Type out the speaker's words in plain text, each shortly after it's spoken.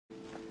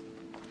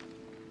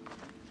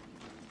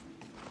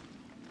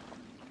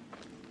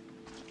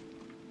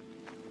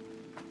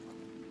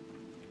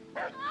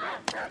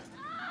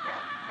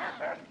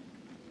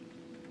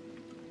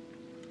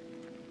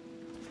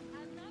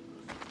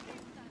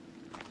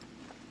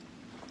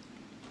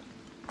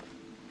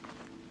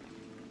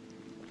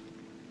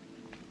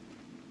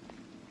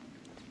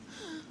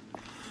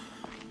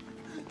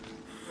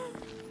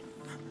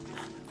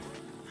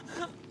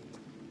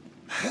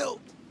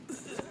Help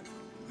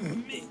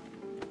me.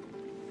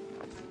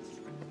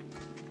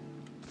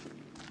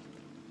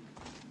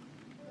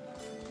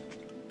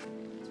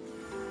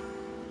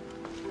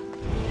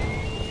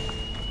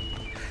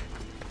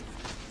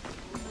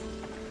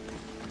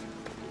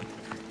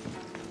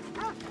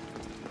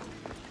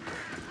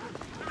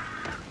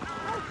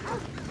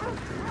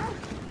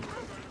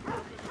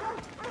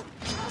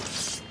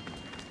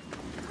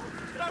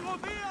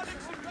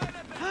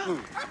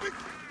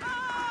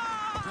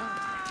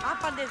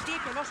 Άπαντες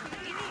δίκαιο, ως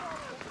πιτινή.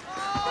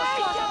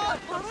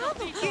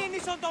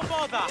 Κίνησον τον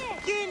πόδα!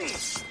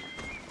 Κίνης!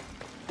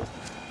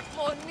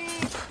 Φωνή,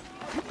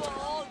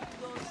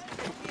 όντως,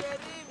 η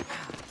ερήμη.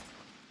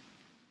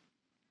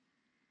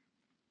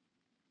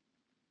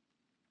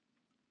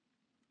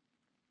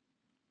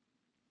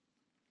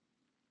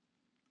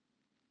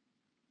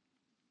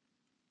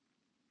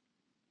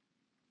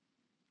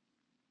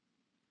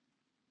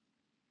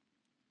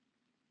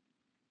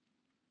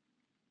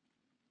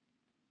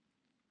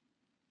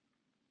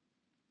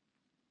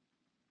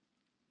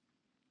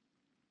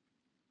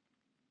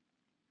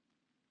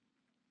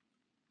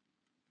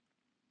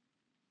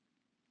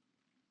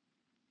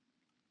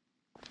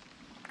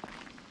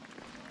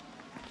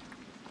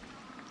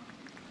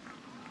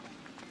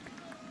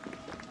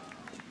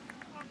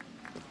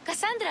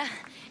 Cassandra,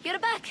 you're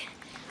back.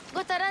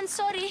 Gotta run,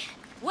 sorry.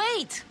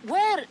 Wait,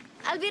 where?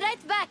 I'll be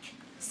right back.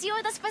 See you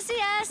at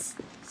Aspasias.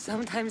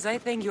 Sometimes I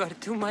think you are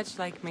too much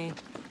like me.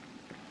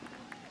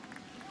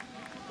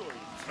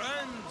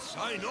 Friends,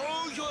 I know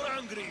you're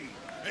angry,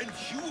 and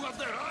you have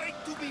the right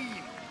to be.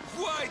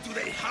 Why do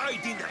they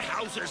hide in their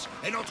houses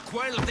and not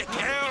quell the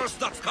chaos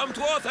that's come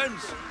to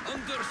Athens?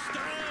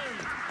 Understand!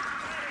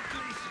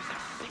 Pericles is a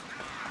sick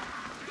man.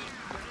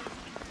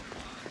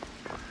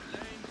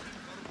 Blames him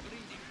for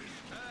breeding these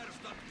cares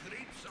that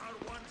grips our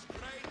once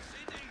great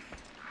city.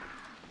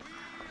 We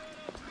are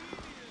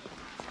obedient.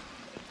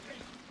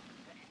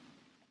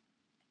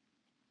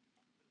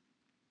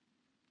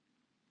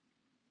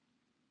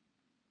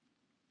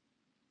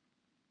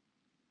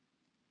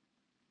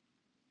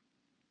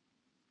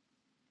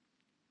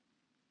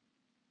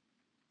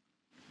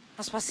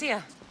 Aspasia.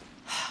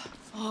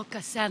 Oh,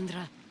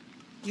 Cassandra,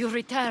 you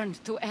returned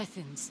to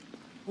Athens.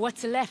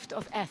 What's left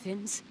of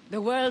Athens,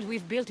 the world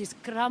we've built is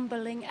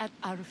crumbling at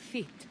our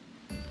feet.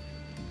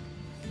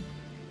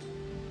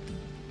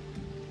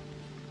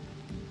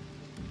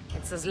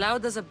 It's as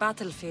loud as a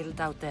battlefield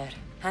out there,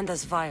 and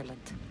as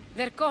violent.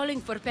 They're calling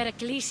for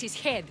Pericles'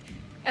 head,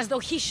 as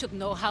though he should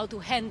know how to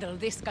handle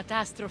this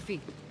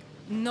catastrophe.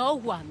 No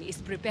one is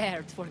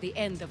prepared for the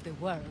end of the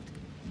world.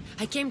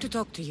 I came to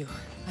talk to you.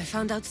 I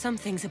found out some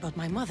things about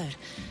my mother.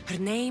 Her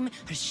name,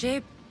 her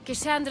shape.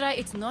 Cassandra,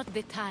 it's not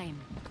the time.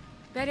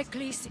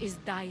 Pericles is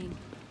dying.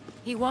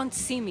 He won't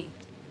see me.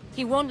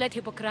 He won't let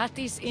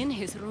Hippocrates in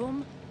his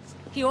room.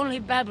 He only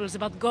babbles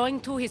about going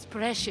to his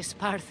precious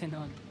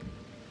Parthenon.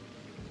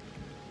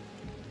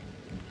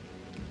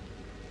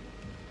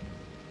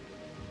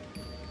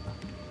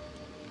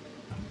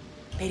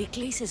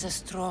 Pericles is a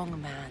strong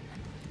man.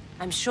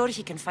 I'm sure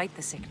he can fight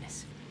the sickness.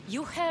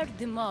 You heard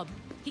the mob.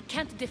 He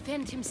can't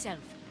defend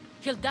himself.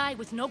 He'll die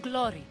with no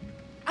glory.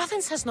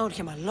 Athens has known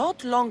him a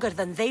lot longer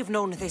than they've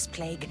known this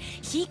plague.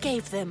 He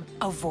gave them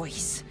a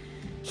voice.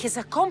 His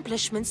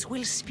accomplishments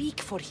will speak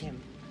for him.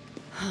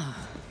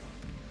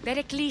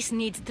 Pericles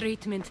needs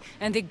treatment,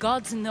 and the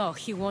gods know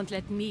he won't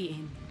let me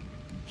in.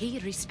 He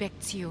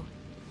respects you.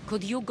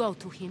 Could you go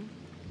to him?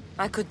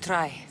 I could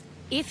try.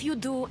 If you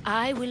do,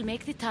 I will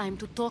make the time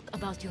to talk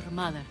about your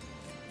mother.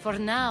 For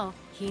now,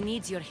 he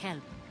needs your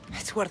help.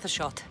 It's worth a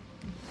shot.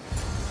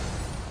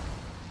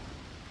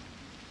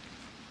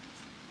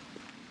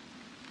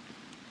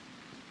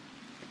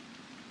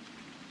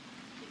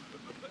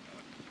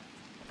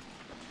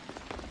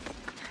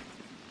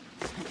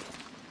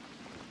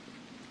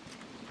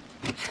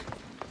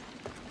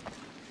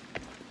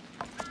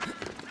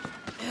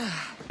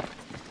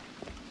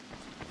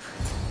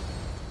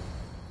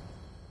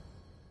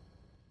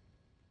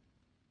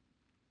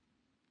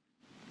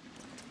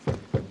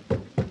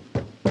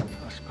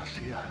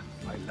 Aspasia,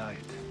 I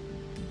lied.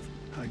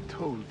 I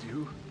told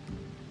you.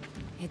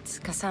 It's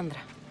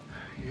Cassandra.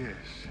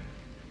 Yes.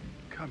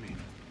 Come in.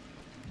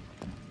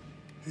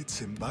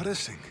 It's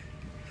embarrassing.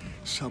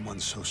 Someone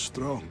so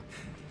strong,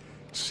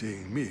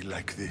 seeing me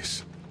like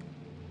this.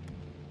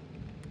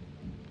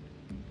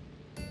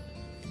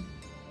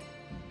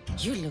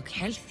 You look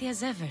healthy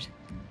as ever.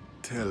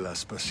 Tell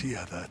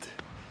Aspasia that.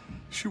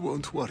 She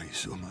won't worry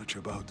so much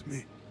about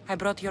me. I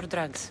brought your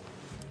drugs.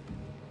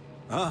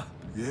 Ah,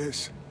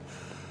 yes.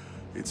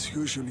 It's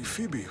usually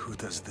Phoebe who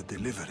does the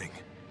delivering.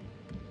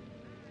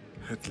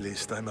 At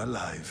least I'm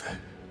alive.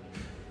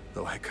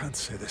 Though I can't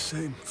say the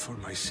same for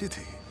my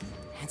city.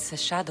 It's a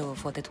shadow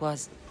of what it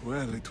was.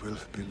 Well, it will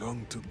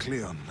belong to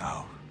Cleon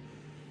now.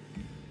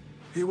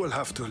 He will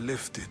have to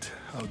lift it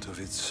out of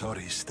its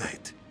sorry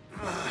state.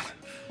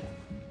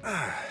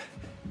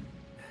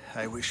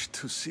 I wish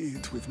to see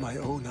it with my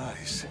own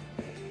eyes.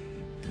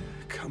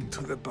 Come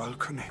to the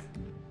balcony.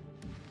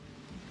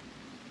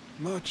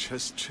 Much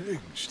has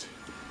changed.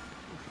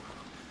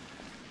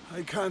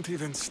 I can't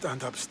even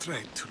stand up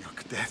straight to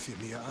look death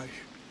in the eye.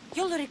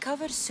 You'll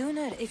recover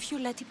sooner if you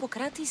let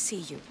Hippocrates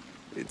see you.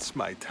 It's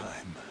my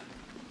time.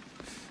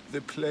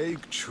 The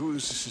plague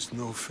chooses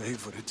no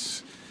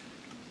favorites.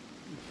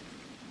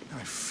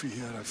 I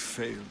fear I've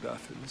failed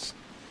Athens.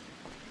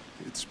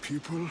 Its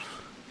people,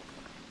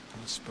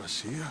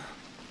 Aspasia.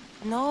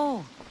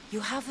 No, you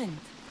haven't.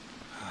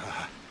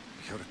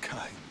 You're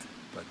kind,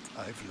 but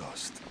I've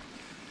lost.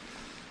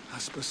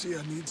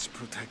 Aspasia needs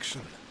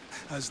protection,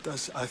 as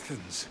does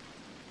Athens.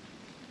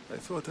 I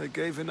thought I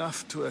gave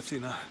enough to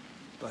Athena,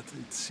 but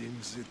it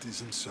seems it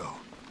isn't so.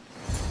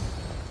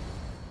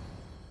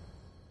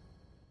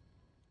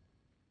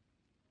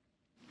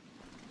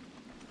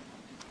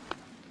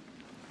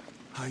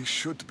 I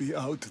should be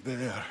out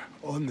there,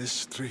 on the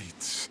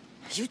streets.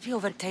 You'd be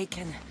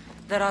overtaken.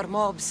 There are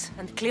mobs,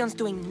 and Cleon's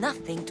doing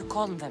nothing to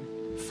calm them.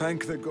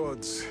 Thank the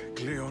gods,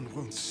 Cleon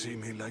won't see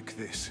me like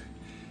this.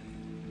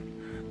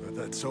 But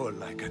that's all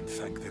I can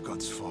thank the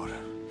gods for.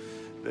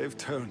 They've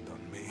turned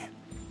on me.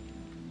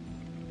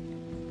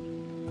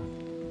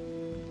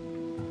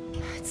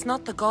 It's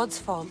not the gods'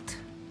 fault.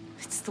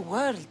 It's the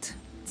world.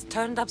 It's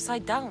turned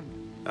upside down.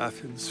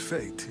 Athens'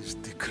 fate is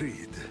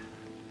decreed.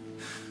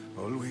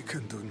 All we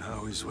can do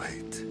now is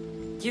wait.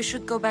 You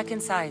should go back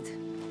inside.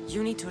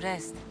 You need to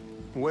rest.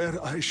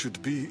 Where I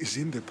should be is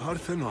in the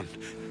Parthenon,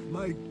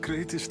 my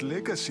greatest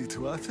legacy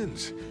to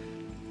Athens.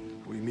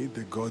 We need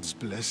the gods'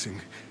 blessing.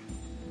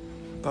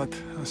 But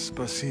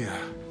Aspasia...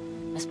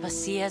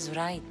 Aspasia's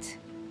right.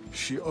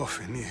 She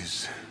often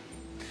is.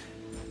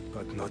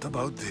 But not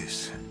about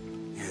this.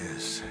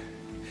 Yes.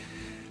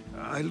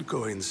 I'll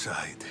go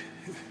inside.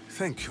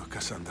 Thank you,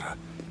 Cassandra.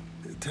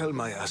 Tell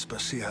my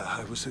Aspasia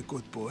I was a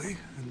good boy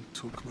and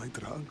took my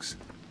drugs.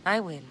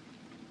 I will.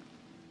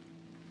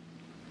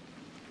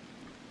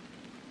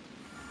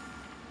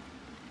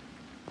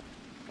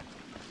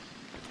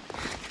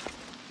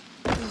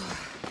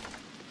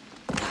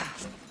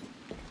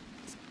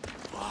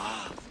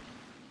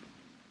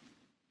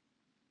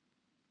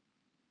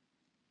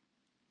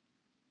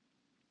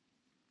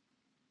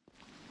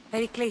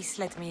 Pericles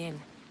let me in.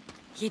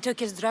 He took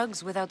his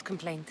drugs without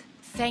complaint.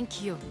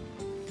 Thank you.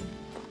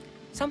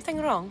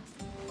 Something wrong?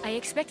 I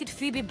expected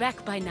Phoebe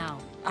back by now.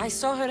 I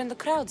saw her in the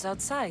crowds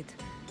outside.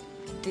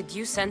 Did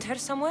you send her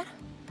somewhere?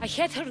 I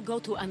had her go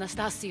to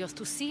Anastasios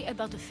to see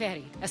about a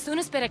ferry. As soon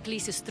as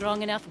Pericles is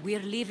strong enough,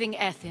 we're leaving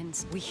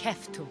Athens. We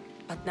have to.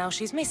 But now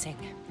she's missing.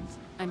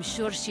 I'm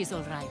sure she's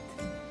all right.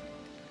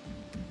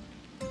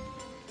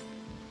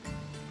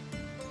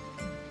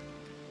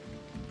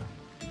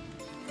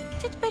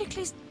 Did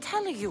Pericles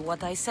tell you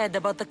what I said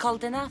about the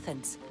cult in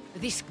Athens?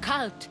 This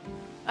cult.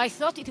 I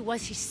thought it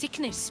was his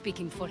sickness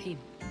speaking for him.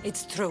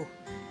 It's true.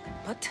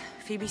 But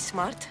Phoebe's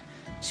smart.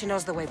 She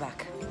knows the way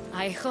back.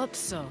 I hope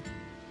so.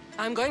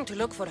 I'm going to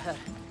look for her.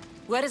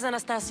 Where is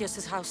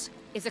Anastasios' house?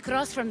 It's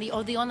across from the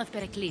Odeon of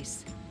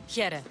Pericles.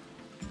 Here.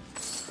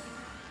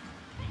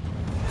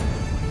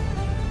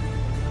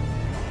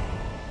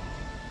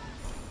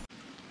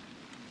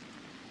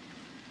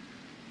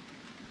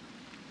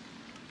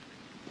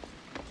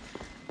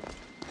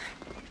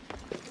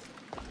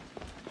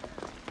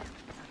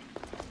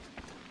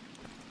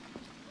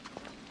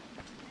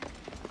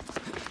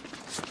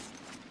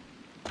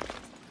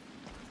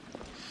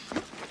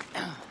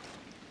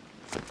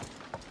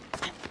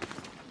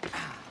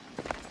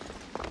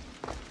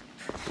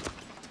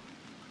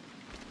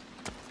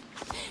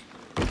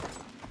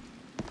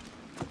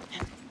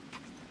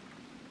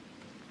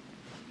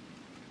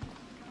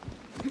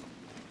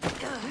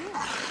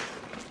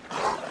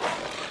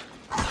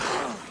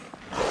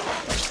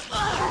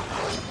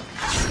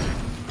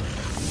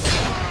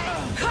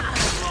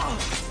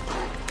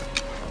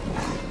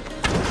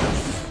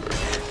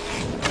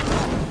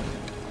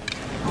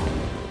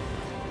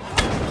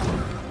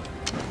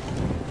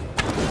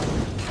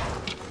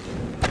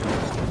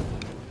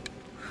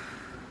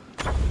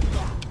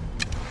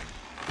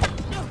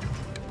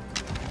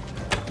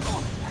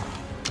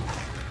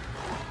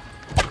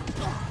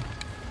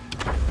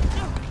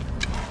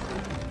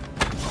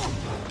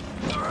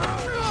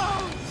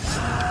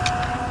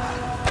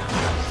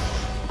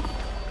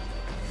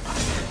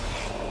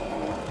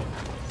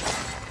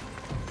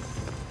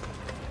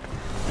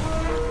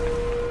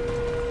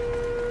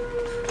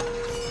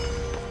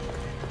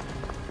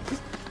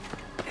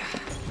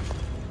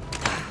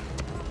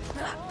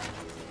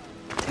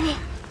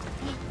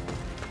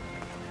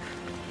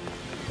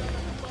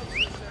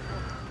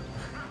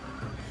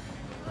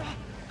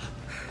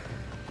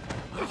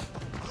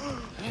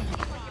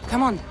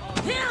 Come on.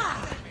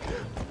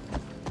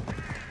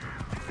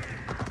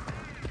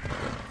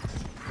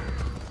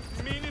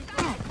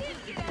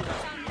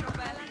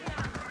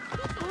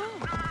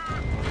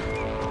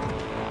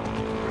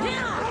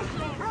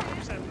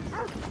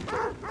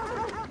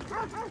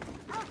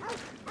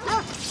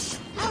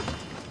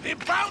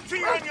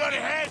 bounty on your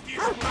head is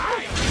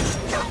mine!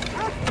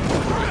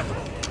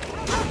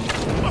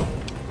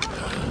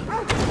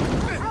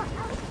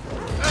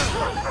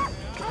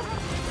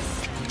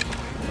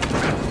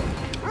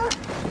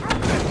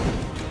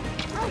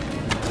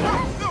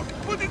 No!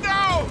 Put it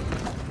down!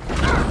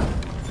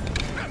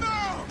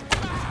 No!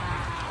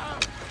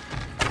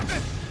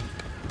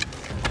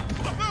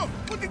 No!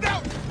 Put it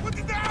down! Put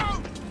it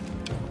down!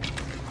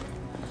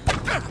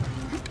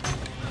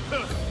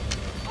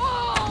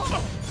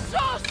 Oh!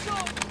 Soso!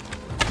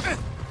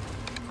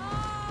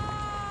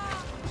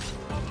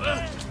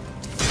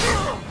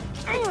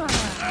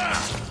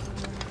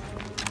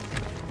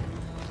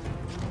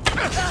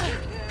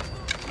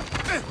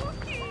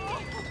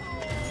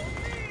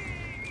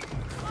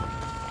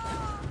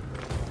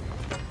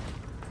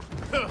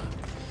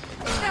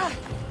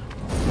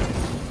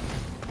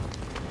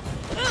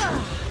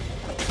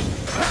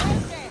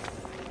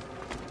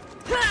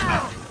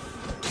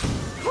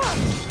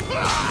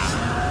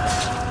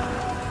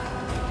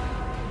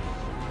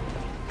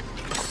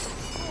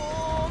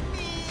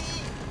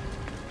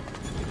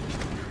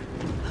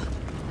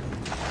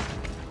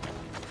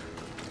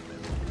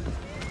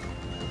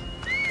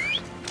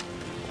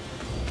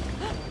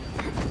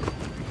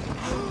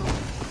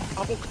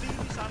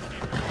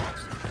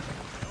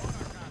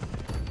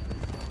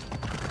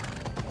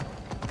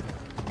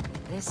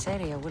 This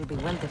area will be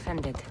well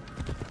defended.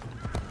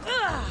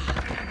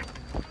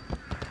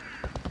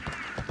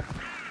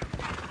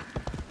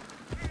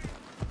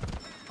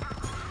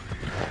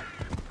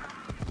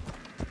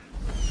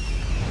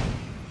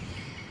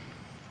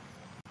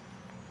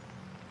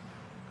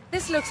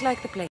 This looks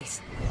like the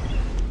place.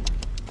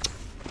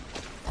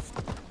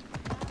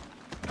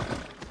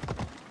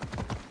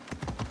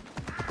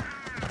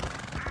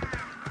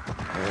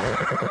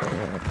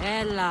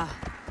 Ella.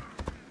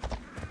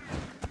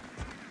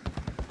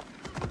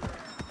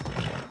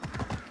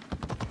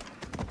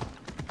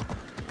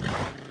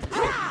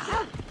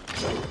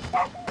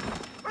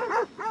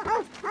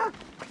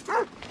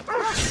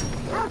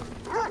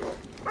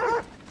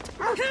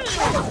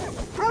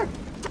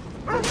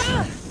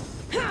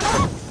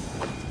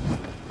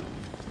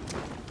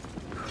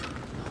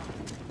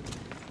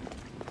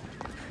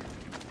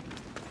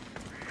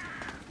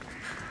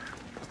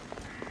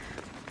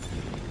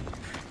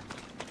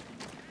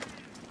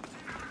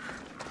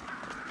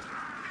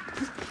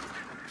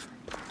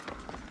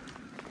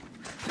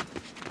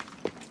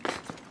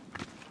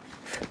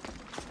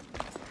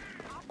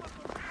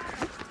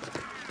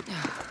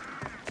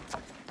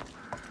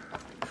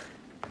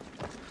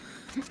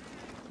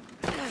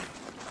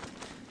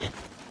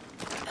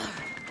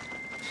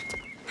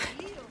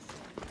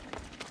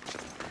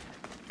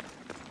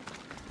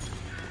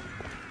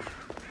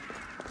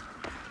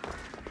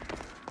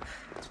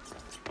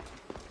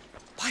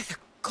 By the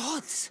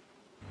gods!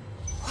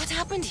 What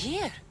happened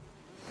here?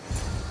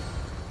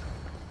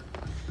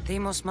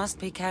 Deimos must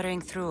be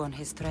carrying through on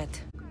his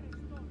threat.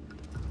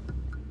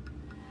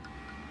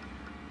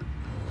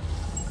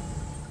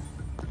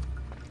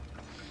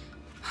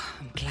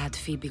 I'm glad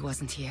Phoebe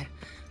wasn't here.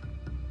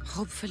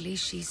 Hopefully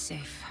she's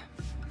safe.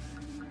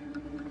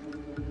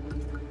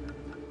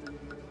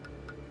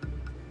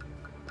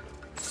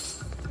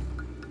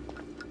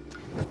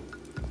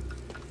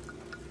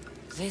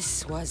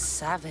 This was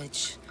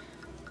savage.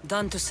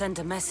 Done to send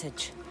a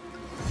message.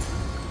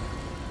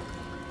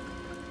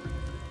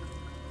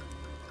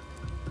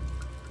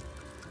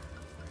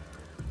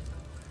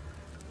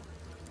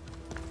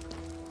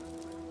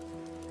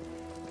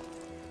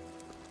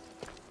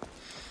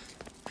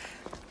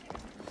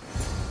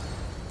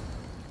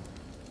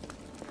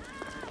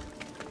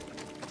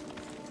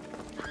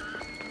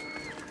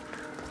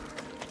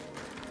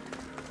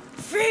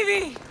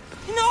 Phoebe!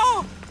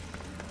 No!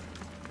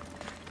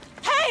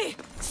 Hey!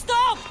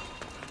 Stop!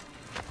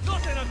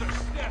 Not another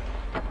step!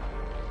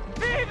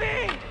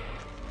 Phoebe!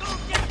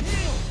 Don't get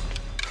killed!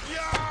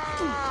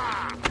 Yeah!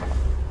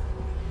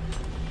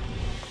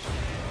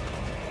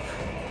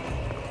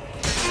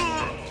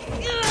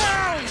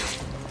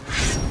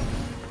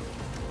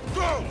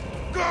 Go!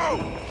 Go!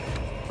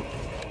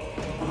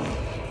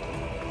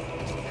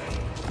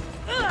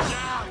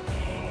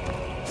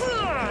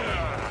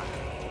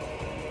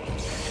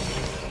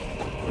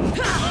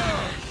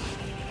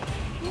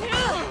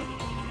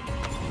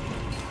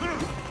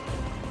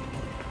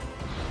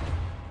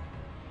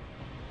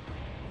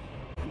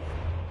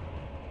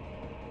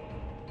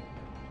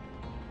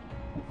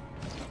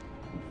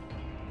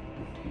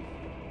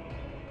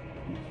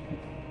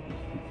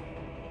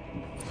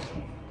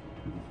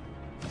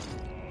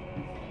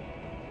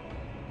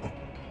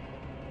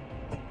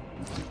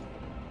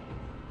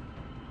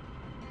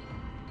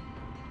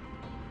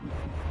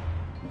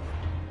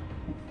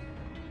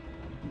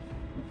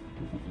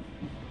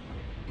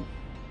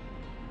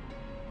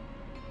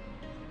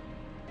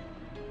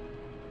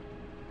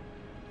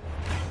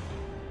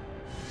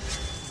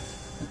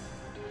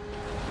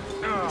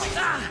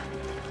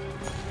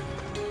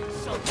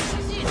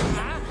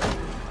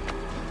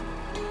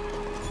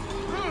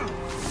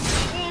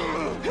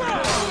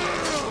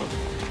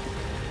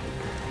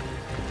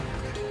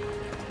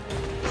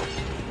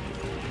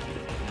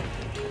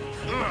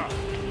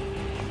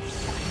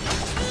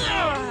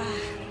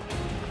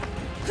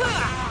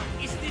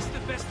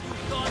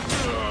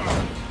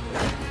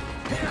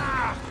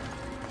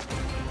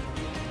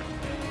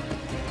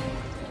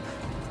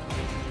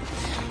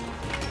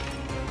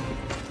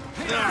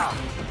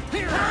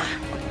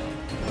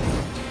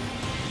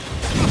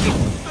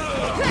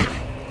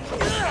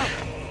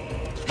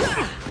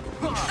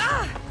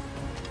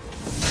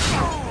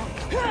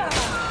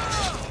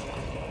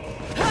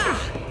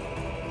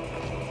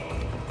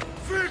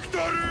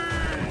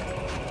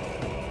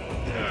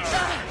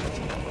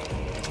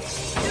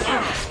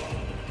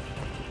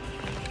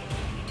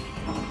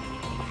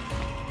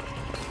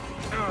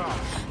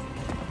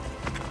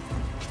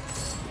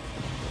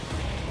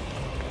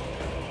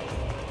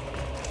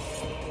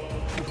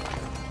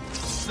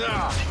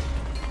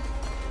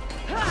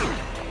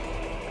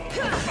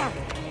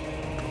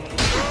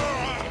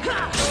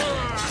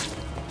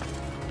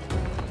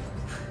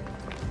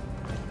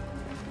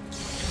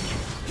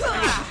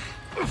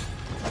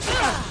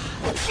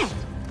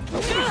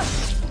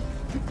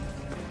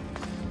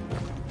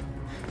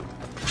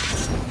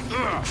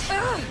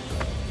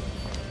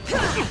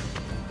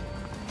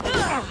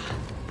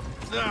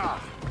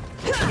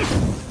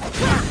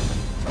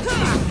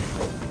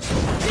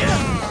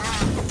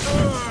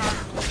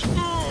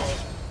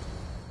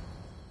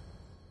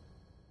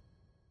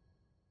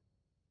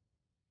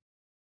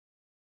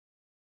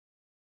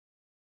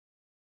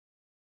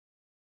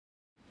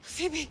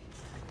 Phoebe!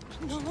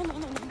 No, no, no,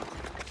 no, no.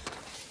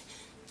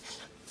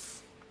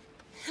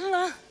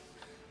 Ella.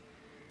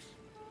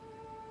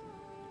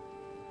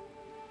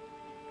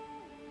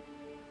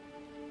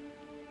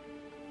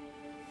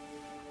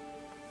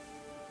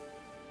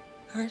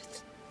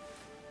 Earth,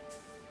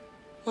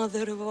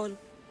 Mother of all,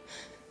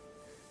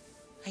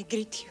 I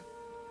greet you.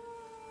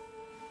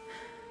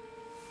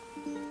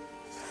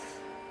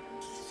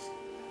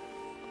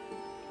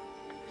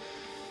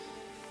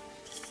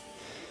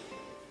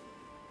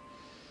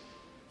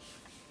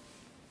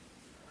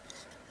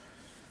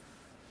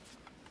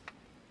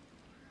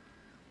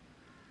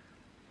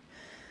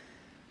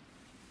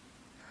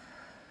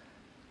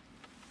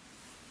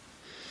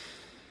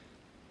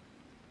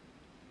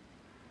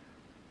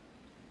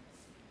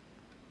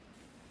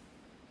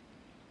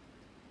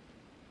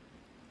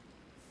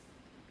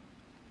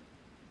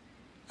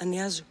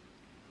 Ανιάζω.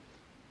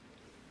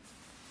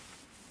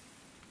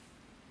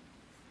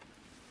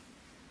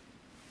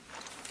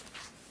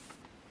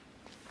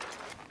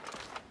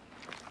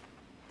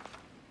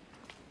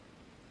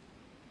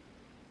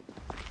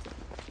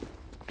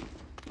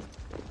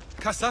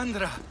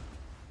 Cassandra!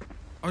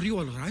 Are you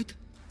all right?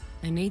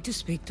 I need to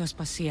speak to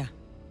Aspasia.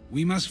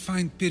 We must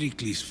find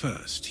Pericles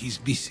first. He's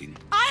missing.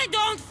 I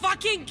don't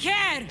fucking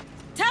care!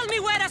 Tell me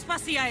where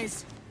Aspasia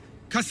is!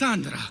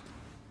 Cassandra!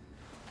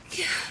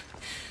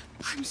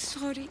 I'm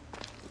sorry,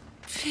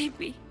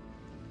 Phoebe.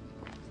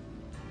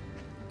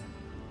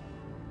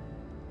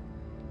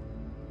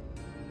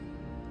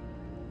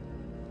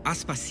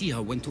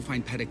 Aspasia went to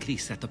find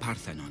Pericles at the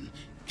Parthenon.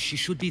 She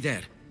should be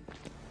there.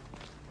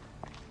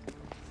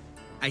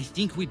 I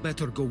think we'd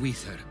better go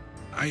with her.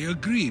 I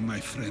agree, my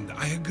friend,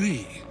 I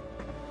agree.